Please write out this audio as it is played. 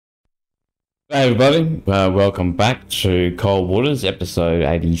Hey everybody, welcome back to Cold Waters, episode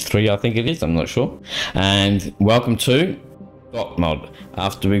 83 I think it is, I'm not sure. And welcome to Dot Mod.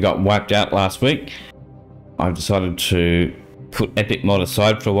 After we got wiped out last week, I've decided to put Epic Mod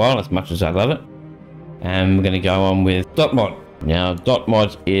aside for a while, as much as I love it. And we're going to go on with Dot Mod. Now, Dot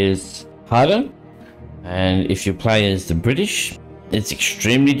Mod is harder, and if you play as the British, it's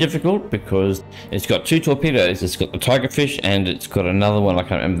extremely difficult because it's got two torpedoes. It's got the Tigerfish and it's got another one, I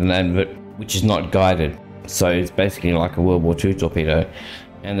can't remember the name of it, which is not guided. So it's basically like a World War II torpedo.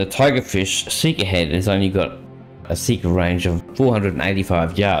 And the Tigerfish seeker head has only got a seeker range of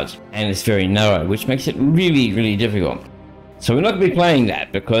 485 yards. And it's very narrow, which makes it really difficult. So we're not going to be playing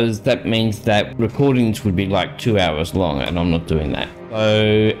that because that means that recordings would be like 2 hours long and I'm not doing that.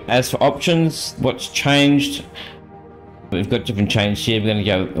 So as for options, what's changed? We've got different changes here. We're going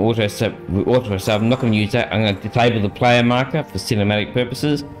to go auto save. I'm not going to use that. I'm going to disable the player marker for cinematic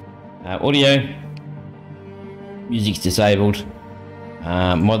purposes. Audio, music's disabled.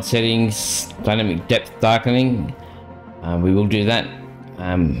 Mod settings, dynamic depth darkening. We will do that.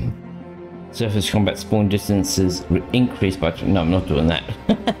 Surface combat spawn distances increased by. No, I'm not doing that.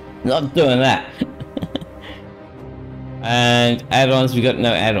 Not doing that. And add-ons, we got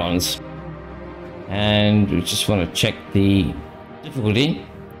no add-ons. And we just want to check the difficulty.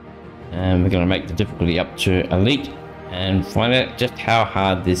 And we're going to make the difficulty up to elite and find out just how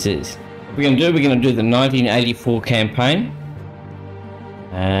hard this is. What we're going to do the 1984 campaign,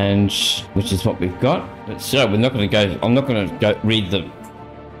 and which is what we've got. But so we're not going to go. I'm not going to go read the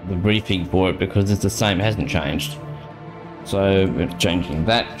briefing for it because it's the same. It hasn't changed. So we're changing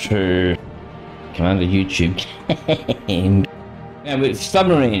that to Commander YouTube. Now with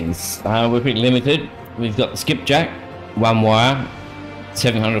submarines, we're pretty limited. We've got the skipjack, one wire,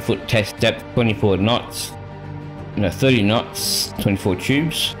 700 foot test depth, 24 knots. No, 30 knots, 24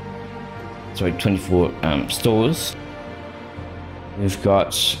 tubes. Sorry, 24 stores. We've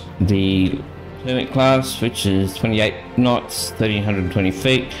got the Hermit class, which is 28 knots, 1320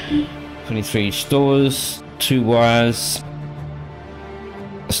 feet, 23 stores, 2 wires,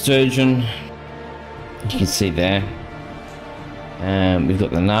 a sturgeon, you can see there. We've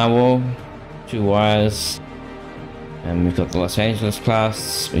got the Narwhal, 2 wires, and we've got the Los Angeles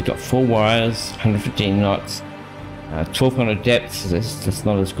class. We've got 4 wires, 115 knots. 1200 depth, that's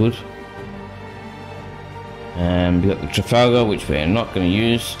not as good. We've got the Trafalgar, which we're not going to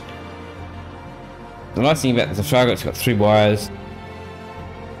use. The nice thing about the Trafalgar, it's got 3 wires.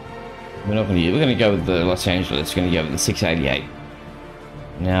 We're not going to use. We're going to go with the Los Angeles. We're going to go with the 688.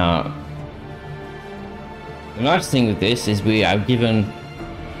 Now, the nice thing with this is we are given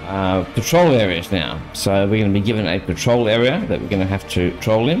patrol areas now. So we're going to be given a patrol area that we're going to have to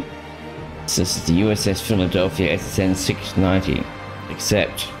patrol in. So this is the USS Philadelphia SSN 690,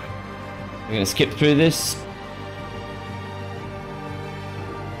 except we're going to skip through this.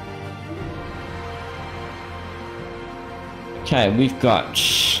 Okay, we've got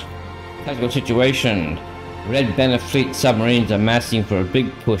tactical situation. Red Banner Fleet submarines are massing for a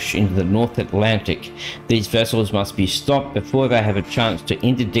big push into the North Atlantic. These vessels must be stopped before they have a chance to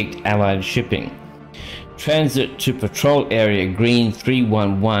interdict Allied shipping. Transit to patrol area Green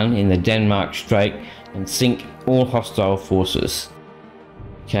 311 in the Denmark Strait and sink all hostile forces.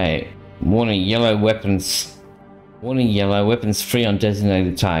 Okay, warning yellow weapons. Warning yellow weapons free on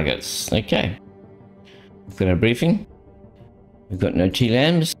designated targets. Okay, we've got a briefing. We've got no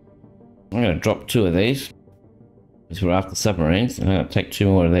T-lambs. I'm going to drop 2 of these because we're after submarines. I'm going to take 2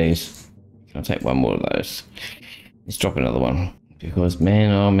 more of these. I'll take 1 more of those. Let's drop another one because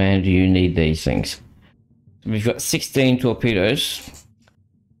man, oh man, do you need these things. We've got 16 torpedoes.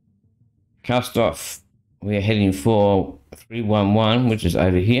 Cast off. We are heading for 311, which is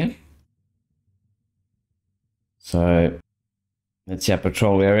over here. So that's our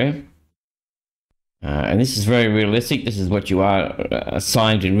patrol area. And this is very realistic. This is what you are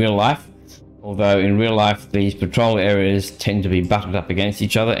assigned in real life. Although in real life, these patrol areas tend to be butted up against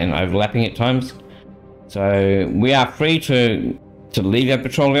each other and overlapping at times. So we are free to leave our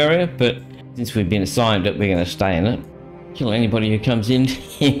patrol area, but since we've been assigned it, we're going to stay in it. Kill anybody who comes in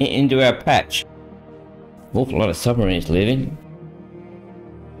into our patch. Awful lot of submarines leaving.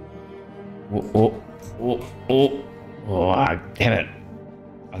 Oh, damn it.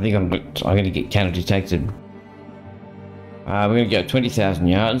 I think I'm going to get counter detected. We're going to go 20,000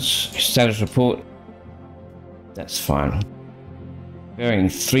 yards. Status report. That's fine. Bearing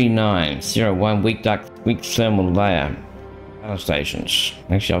 3901, weak thermal layer. Power stations.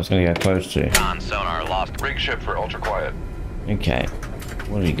 Actually, I was going to go close to. Sonar lost. Rig ship for ultra quiet. Okay.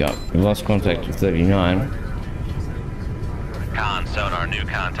 What do we got? We lost contact with 39. Con sonar new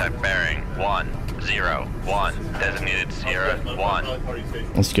contact bearing 101. Designated Sierra 1.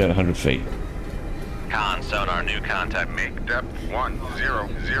 Let's go to 100 feet. Con sonar new contact. Make depth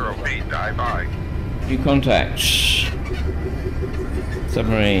 100 feet. Dive by. New contacts.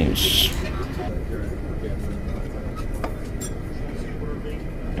 Submarines.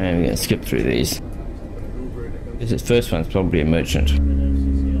 And we're gonna skip through these. This first one's probably a merchant.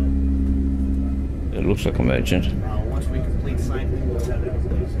 It looks like a merchant. Once we complete signing,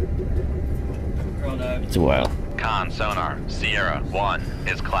 It's a whale. Con sonar Sierra 1 is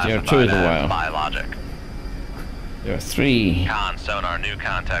Sierra classified 2 is a as whale. biologic. There are 3. Con sonar new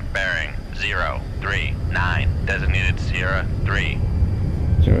contact bearing 039. Designated Sierra 3.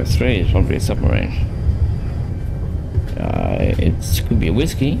 03 is probably a submarine. It could be a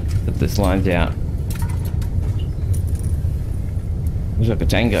whiskey, but this line's out. Looks like a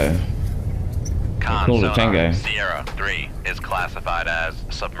tango. Con Call it a sonar tango. Sierra 3 is classified as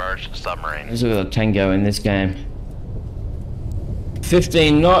submerged submarine. Let's look at a tango in this game.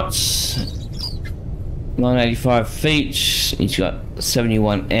 15 knots, 985 feet. He's got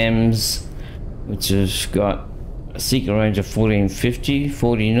 71 M's, which has got a seeker range of 1450,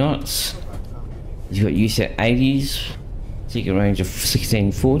 40 knots. He's got USAT 80s, seeker range of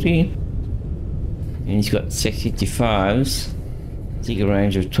 1640. And he's got 655s, seeker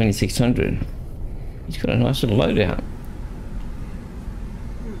range of 2600. He's got a nice little loadout.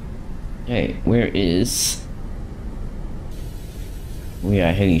 Okay, where is... We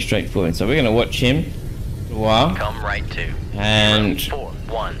are heading straight forward, so we're going to watch him for a while Come right to. and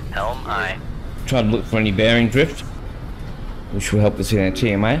 41 Helm I. try to look for any bearing drift, which will help us with our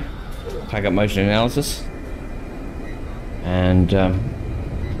TMA, target motion analysis. And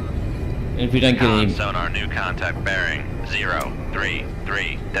if we don't get Con any... sonar new contact bearing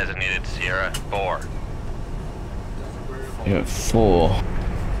 033. Designated Sierra 4. You're at 4.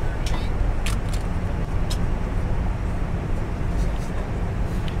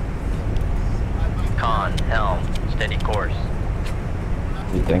 Con helm steady course.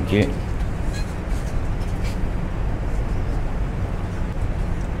 Thank you.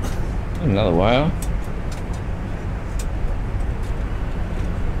 Another whale.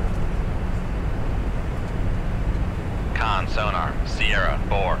 Con sonar Sierra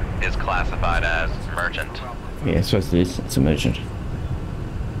 4 is classified as merchant. Yeah, so it's a merchant.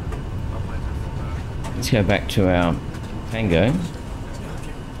 Let's go back to our tango.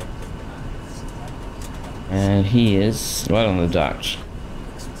 And he is right on the duct.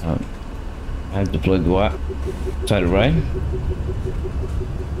 I have deployed the white tide array.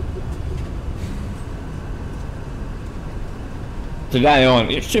 Today on,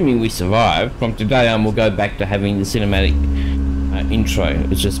 assuming we survive, from today on we'll go back to having the cinematic intro.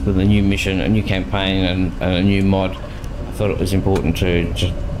 It's just with a new mission, a new campaign and a new mod. I thought it was important to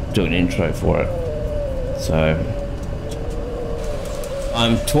just do an intro for it. So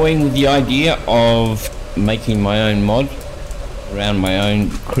I'm toying with the idea of making my own mod around my own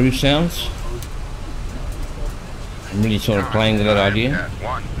crew sounds. I'm really sort of playing with that idea.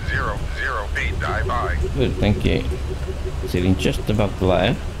 100 feet. Dive by. Good, thank you. Sitting just above the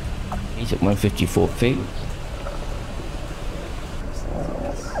layer. He's at 154 feet.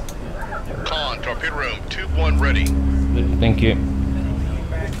 Con torpedo room tube 1 ready. Good, thank you.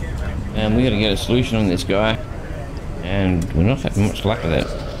 And we gotta get a solution on this guy. And we're not having much luck with that.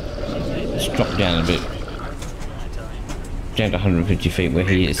 Let's drop down a bit. Down to 150 feet where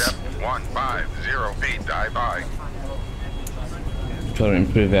he is. 150 feet. Dive by. Try to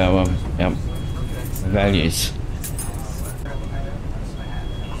improve our values.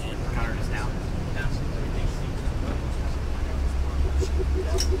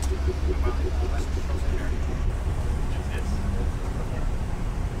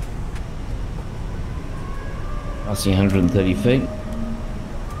 I see 130 feet.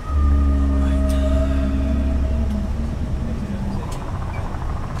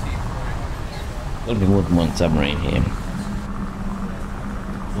 There'll be more than one submarine here.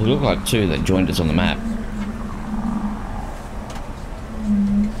 We look like two that joined us on the map.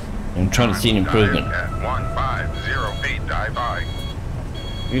 I'm trying to see an improvement. At 150 feet. Dive by.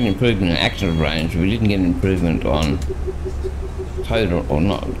 We got an improvement in active range. We didn't get an improvement on towed or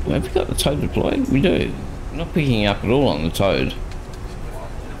not. Have we got the towed deployed? We do. We're not picking up at all on the towed.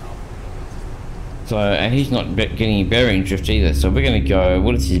 So, and he's not getting bearing drift either. So we're going to go,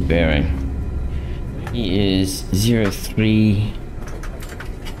 what is his bearing? He is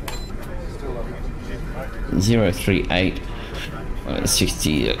 038.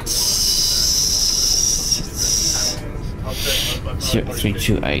 60. It's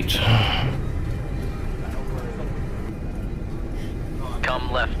 0328.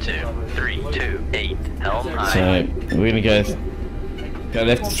 left to 328, helm aye. So we're gonna go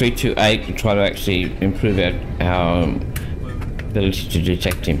left to 328 to try to actually improve our ability to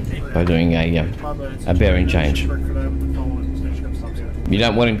detect him by doing a bearing change. You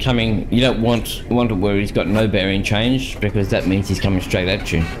don't want him coming. You don't want it where he's got no bearing change, because that means he's coming straight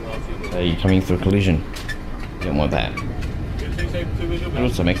at you. So you're coming for a collision. You don't want that. It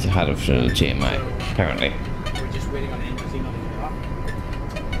also makes it harder for the TMA, apparently.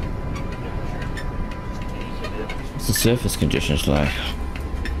 What's the surface conditions like?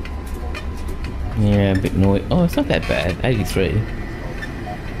 Yeah, a bit noisy. Oh, it's not that bad. 83.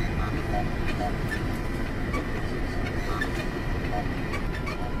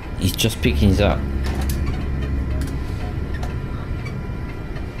 He's just picking us up.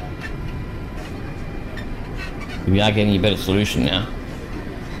 We are getting a better solution now.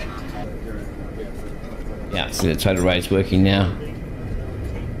 Yeah, see the total rate's working now.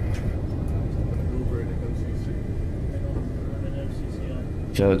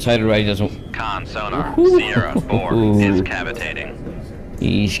 So the total rate doesn't... Con sonar, Sierra 4 is cavitating.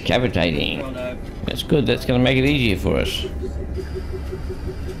 He's cavitating. That's good, that's going to make it easier for us.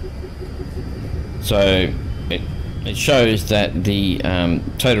 So it shows that the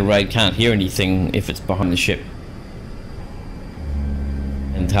total raid can't hear anything if it's behind the ship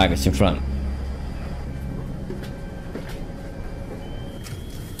and targets in front.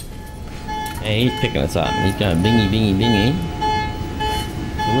 Hey, he's picking us up. He's going bingy, bingy, bingy.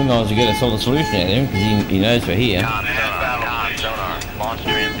 So we might as well get a solid solution at him, because he knows we're here. Con sonar, launch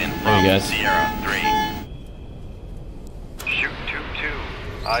transient There he from goes. Sierra 3. Shoot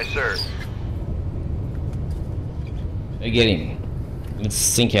 2-2. Aye, sir. Go get him. Let's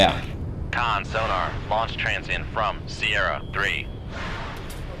sink out. Con sonar, launch transient from Sierra 3.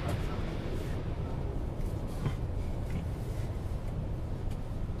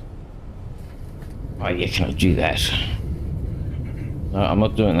 Oh yeah, can I do that? No, I'm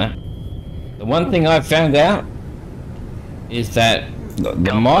not doing that. The one thing I've found out is that the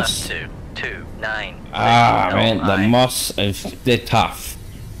Come moss... left to 29. Man, the aye. moss, they're tough.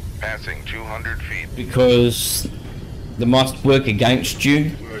 Passing 200 feet. Because the moss work against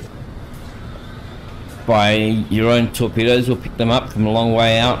you. By your own torpedoes will pick them up from a long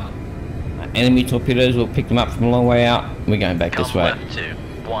way out. Enemy torpedoes will pick them up from a long way out. We're going back Come this way. left to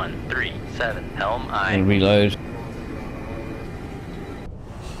 137, helm aye. And reload.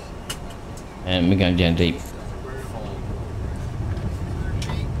 And we're going down deep.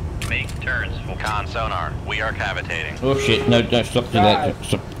 Make turns for con sonar. We are cavitating. Oh shit, no, don't stop to that.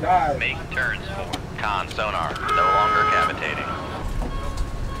 Stop. Make turns for con sonar. No longer cavitating.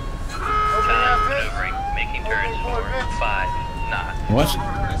 Time maneuvering. Making turns for 5 knots. What?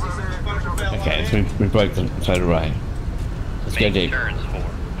 Okay, so we broke the total rate. Let's go Make deep. turns for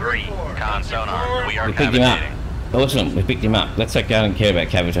 3. Con sonar. We are We picked him up. cavitating. Awesome, we picked him up. Let's not go and care about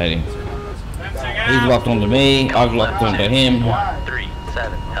cavitating. He's locked onto me, I've locked onto him.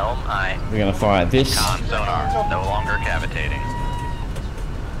 137, helm aye. We're gonna fire this Con sonar. No longer cavitating.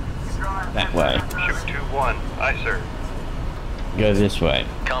 that way. Shoot 2-1. Aye, sir. Go this way.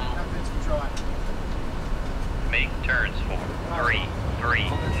 Come Make turns for 3.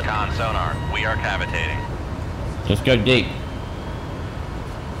 Con sonar. We are cavitating. Just go deep.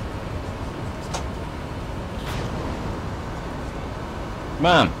 Come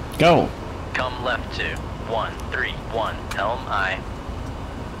on, go. Come left to 131, helm aye.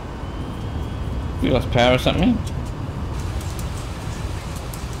 We lost power or something?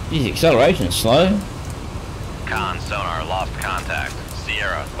 Geez, acceleration's slow. Con sonar lost contact.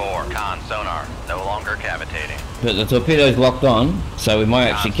 Sierra 4. Con sonar. No longer cavitating. But the torpedo's locked on, so we might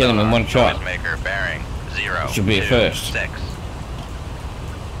actually kill him in one shot. Maker bearing 0. Should be a first. 6.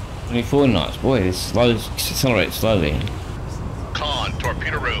 24 knots. Boy, this slows, accelerates slowly. Con,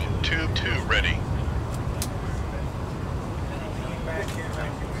 torpedo room. Tube 2 ready.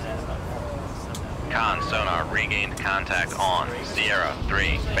 Con sonar regained contact on Sierra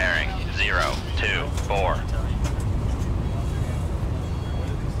 3. Bearing 0, 2, 4.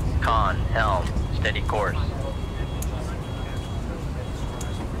 Con, helm, steady course.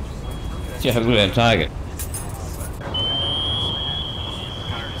 See how good our target.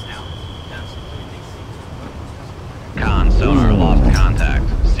 Con sonar lost contact.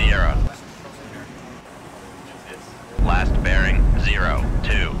 Sierra. Last bearing 0,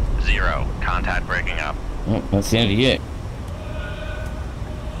 2, 0. Contact breaking up. Oh, that's the end of you.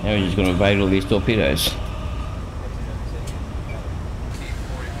 Now we're just going to evade all these torpedoes.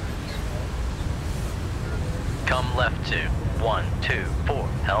 Come left to 124,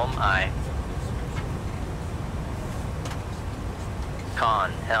 helm aye.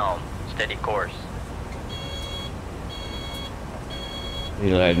 Con, helm, steady course.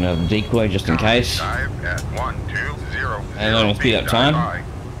 Reload another decoy just in case. Dive at 120. And I'm gonna speed up time.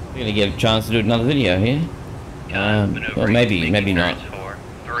 We're gonna get a chance to do another video here. Well, maybe not. For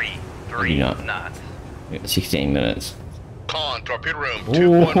 3, Maybe not. knots. We got 16 minutes. Con, torpedo room,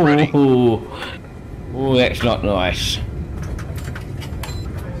 2-1 ready. Oh, that's not nice.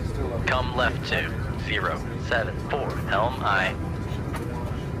 Come left 2, 0, 7, 4, helm I.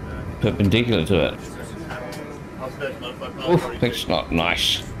 Perpendicular to it. Oh, that's not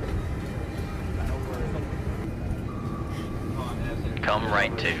nice. Come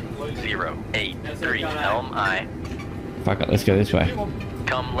right 2, 0, 8, 3, helm I. Fuck it, let's go this way.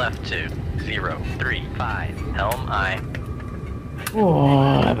 Come left 2, 0, 3, 5, helm I.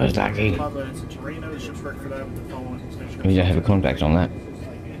 Oh, that was lucky. We don't have a contact on that.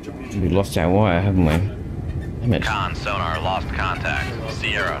 We lost our wire, haven't we? Damn it. Con sonar lost contact.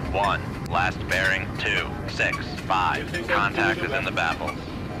 Sierra 1. Last bearing 265. Contact is in the baffles.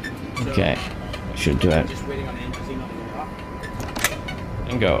 Okay, I should do it.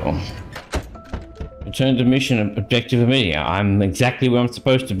 And go. Return to mission objective immediately. I'm exactly where I'm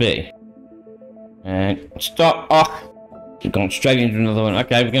supposed to be. And stop. Oh, we've gone straight into another one.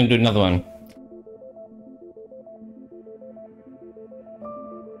 Okay, we're going to do another one.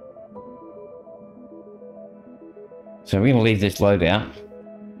 So we're going to leave this loadout.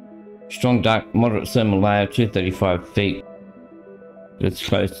 Strong dark, moderate thermal layer, 235 feet. It's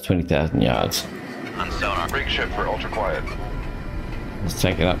close to 20,000 yards. On sonar. Break ship for ultra quiet. Let's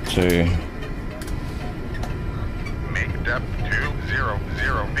take it up to... Make depth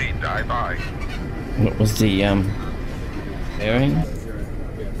 200 feet. Dive by. What was the bearing?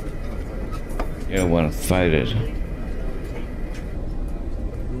 Yeah, one faded.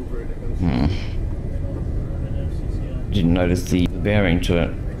 Didn't notice the bearing to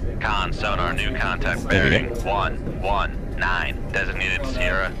it. Con sonar new contact bearing 119. Designated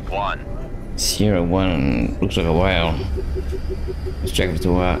Sierra 1. Sierra 1 looks like a whale. Let's check if it's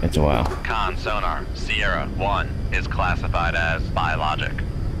a whale. It's a whale. Con sonar Sierra 1 is classified as biologic.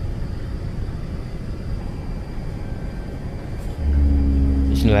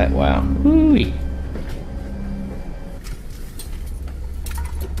 Listen to that whale. Woo-wee.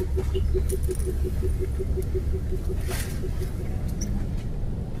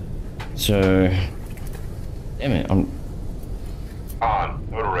 So, damn it, On.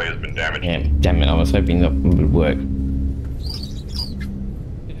 Hood array has been damaged. yeah, damn it, I was hoping that would work.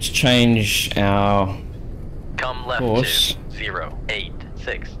 Let's change our Come left course. 2, 0, 8,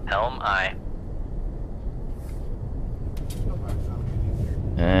 6, helm I.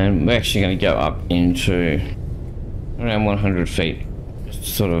 And we're actually going to go up into around 100 feet.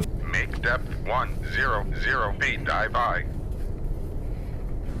 Just sort of, Make depth 100 feet. Dive by.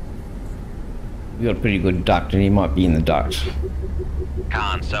 we got a pretty good duct and he might be in the duct.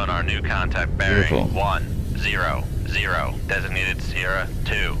 Con sonar new contact bearing Beautiful. 100. Designated Sierra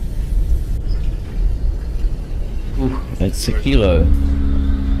 2. Ooh, it's a kilo.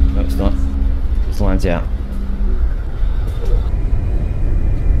 No, it's not. This line's out.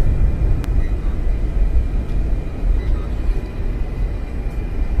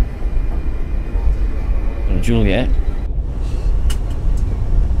 Juliet.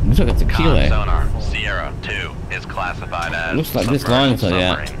 Looks like it's a Con kilo. sonar Sierra 2 is classified as Looks like this submerged line's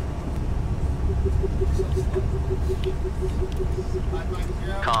out. submarine.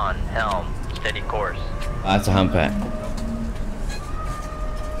 Con, helm, steady course. Ah, it's a humpback.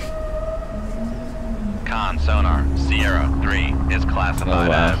 Con sonar Sierra 3 is classified Oh,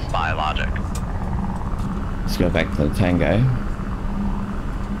 wow. as biologic. Let's go back to the Tango.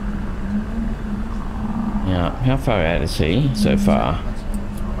 Now, how far out is he so far?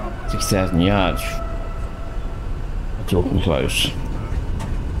 6,000 yards. We're talking close.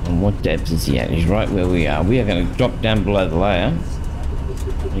 And what depth is he at? He's right where we are. We are going to drop down below the layer.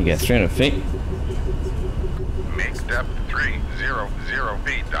 You get 300 feet. Make depth 300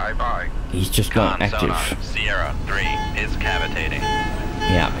 feet. Dive by. He's just Con not sonar active. Sierra 3 is cavitating.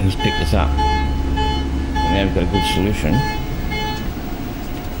 Yeah, he's picked us up. And now we've got a good solution.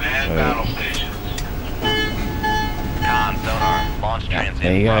 Man So- battle stations. Con sonar launch Yeah, transient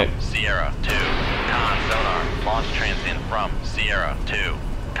there you go. from Sierra 2. Con sonar launch transient from Sierra 2.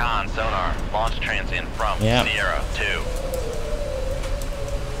 Con sonar launch transient from Yeah. Sierra 2.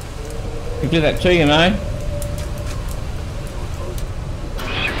 You do that too, you know.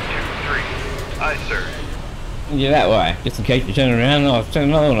 Shoot 2-3. Aye, sir. You do that way, just in case you turn around. Oh, I've turned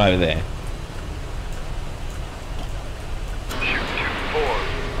another one over there. Shoot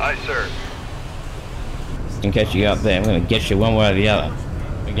 2-4. Aye, sir. just in case you go up there. I'm going to get you one way or the other.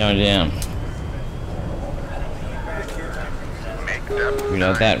 We're going down.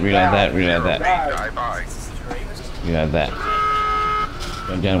 Reload that, reload that, reload that. Reload that.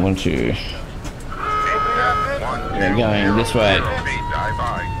 Going down 1, 2. We're going this way.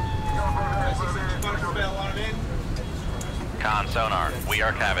 Con sonar, we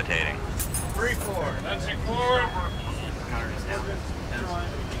are cavitating. 3-4. That's it. Forward.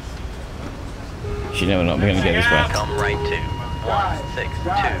 Should never not be able to get this way. Come right to 162,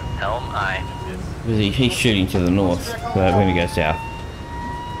 helm aye. He's shooting to the north, so we're going to go south.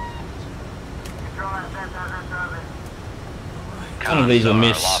 One of these will Sonar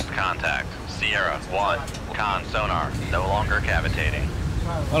miss. lost contact. Sierra 1. Con sonar, no longer cavitating.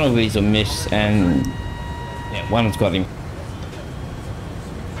 One of these will miss, and yeah, one's got him.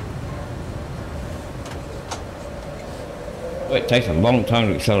 Well, it takes a long time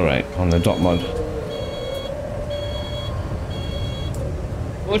to accelerate on the dot mod.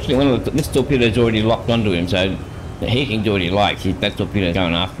 Fortunately, this torpedo's already locked onto him, so he can do what he likes. That torpedo's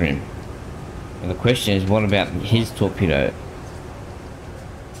going after him. And the question is, what about his torpedo?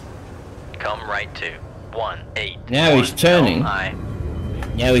 Come right to 18. Now he's turning. Aye.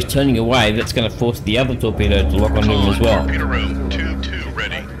 Now he's turning away. That's going to force the other torpedo to lock onto him as well. Torpedo room 2-2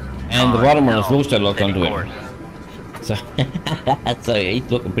 ready. And the bottom one is also locked Steady onto him. course. So, so he's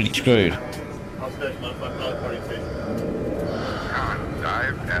looking pretty screwed.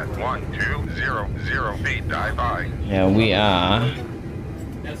 Dive at 1200 feet. Dive aye. Now we are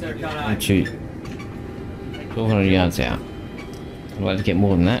into 400 yards out. I'd like to get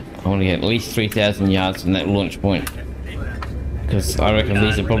more than that. I want to get at least 3,000 yards from that launch point. Because I reckon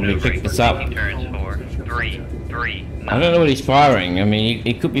these will probably pick this up. Turns for 3, 3. I don't know what he's firing. I mean,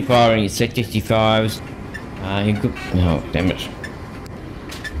 he could be firing his Set-65s. He could... Oh, damn it.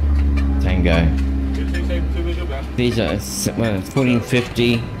 Tango. These are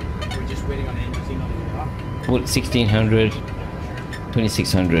 1450, 1600,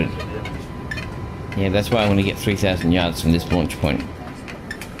 2600. Yeah, that's why I want to get 3,000 yards from this launch point.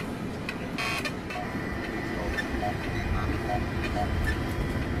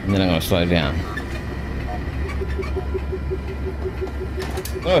 And then I'm going to slow down.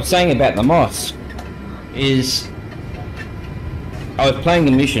 What I was saying about the Moss is I was playing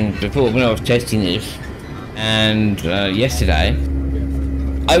the mission before when I was testing this, and yesterday,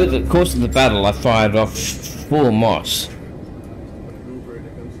 over the course of the battle, I fired off 4 Moss.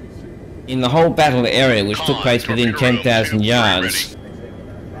 In the whole battle area, which took place within 10,000 yards,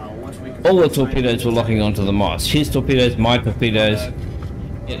 all the torpedoes were locking onto the Moss. His torpedoes, my torpedoes,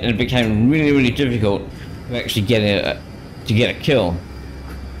 and it became really, really difficult to actually get a kill.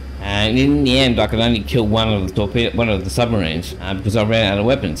 And in the end, I could only kill one of the submarines because I ran out of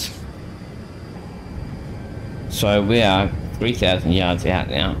weapons. So we are 3,000 yards out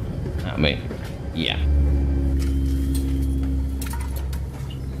now. I mean, yeah.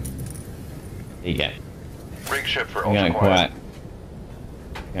 There you go. Rig ship for I'm going ultra quiet.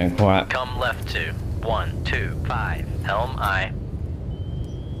 Going quiet. Come left to 125, helm aye.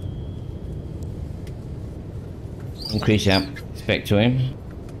 Increase our spec to him.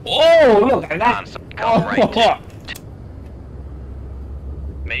 Oh, look at that! Come right Oh, to.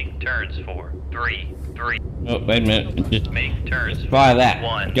 Make turns for 3, 3. oh, wait a minute. Just Make turns fire that.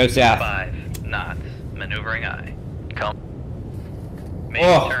 1, Go south. 5 knots. Maneuvering aye. Come. Make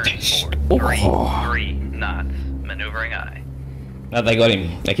Oh. turns for Oh. 3 knots. Maneuvering aye. No, they got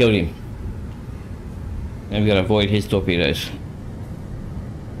him. They killed him. Now we've got to avoid his torpedoes.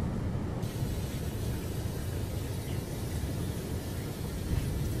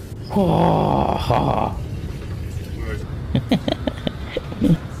 Oh.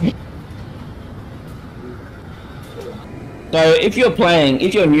 So if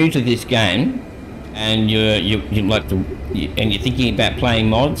you're new to this game, and you're thinking about playing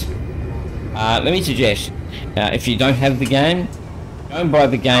mods, let me suggest, if you don't have the game, go and buy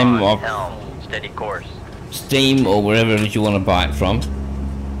the game off Helm. Steady course. Steam or wherever it is you want to buy it from,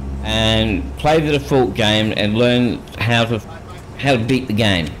 and play the default game and learn how to beat the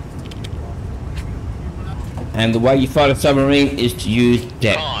game. And the way you fight a submarine is to use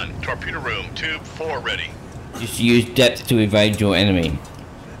depth. On torpedo room tube 4 ready. Just use depth to evade your enemy.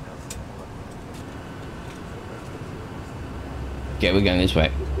 Okay, we're going this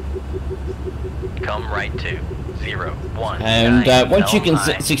way. Come right to 019. And once you can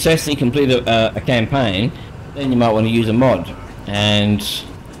successfully complete a campaign, then you might want to use a mod. And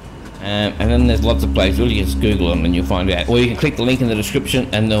then there's lots of places. You just Google them and you'll find out. Or you can click the link in the description,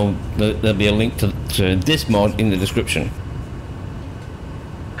 and there'll be a link to this mod in the description.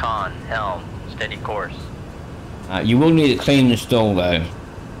 Con, helm, steady course. You will need a clean install though.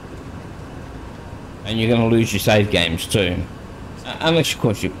 And you're going to lose your save games too. Unless, of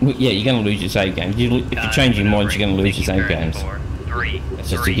course, you're going to lose your save games. If you're changing mods, you're going to lose your save games. That's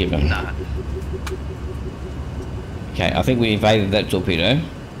just a given. Okay, I think we evaded that torpedo.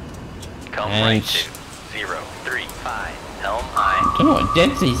 Come and right to 035, helm high. I don't know what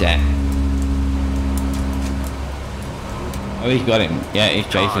depth he's at. Oh, he's got him. Yeah, he's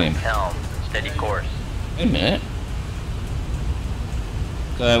chasing him. Helm, steady course. Wait a minute.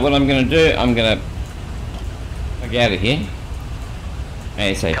 So what I'm going to do, I'm going to get out of here.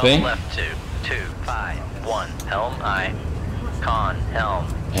 ASAP. Come left to 251, helm high. Con, helm,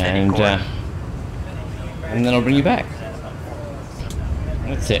 steady course. And then I'll bring you back.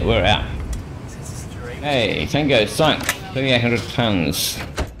 That's it, we're out. Hey, Tango sunk, 3,800 tons.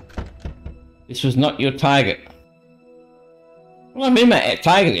 This was not your target. Well, I'm in my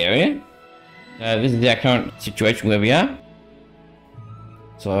target area. This is our current situation where we are.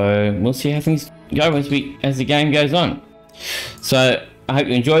 So we'll see how things go as the game goes on. So I hope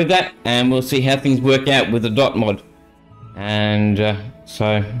you enjoyed that, and we'll see how things work out with the dot mod. And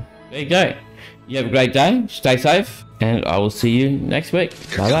so there you go. You have a great day, stay safe, and I will see you next week.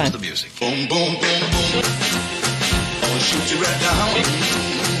 Here bye comes bye. the music. Boom, boom, boom, boom. I'll shoot you right down.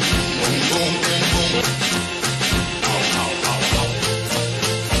 Boom, boom, boom, boom. Ow, ow, ow, ow.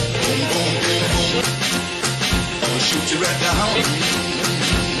 Boom, boom, boom, boom. I'll shoot you right down.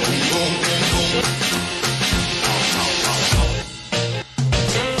 Boom, boom, boom, boom.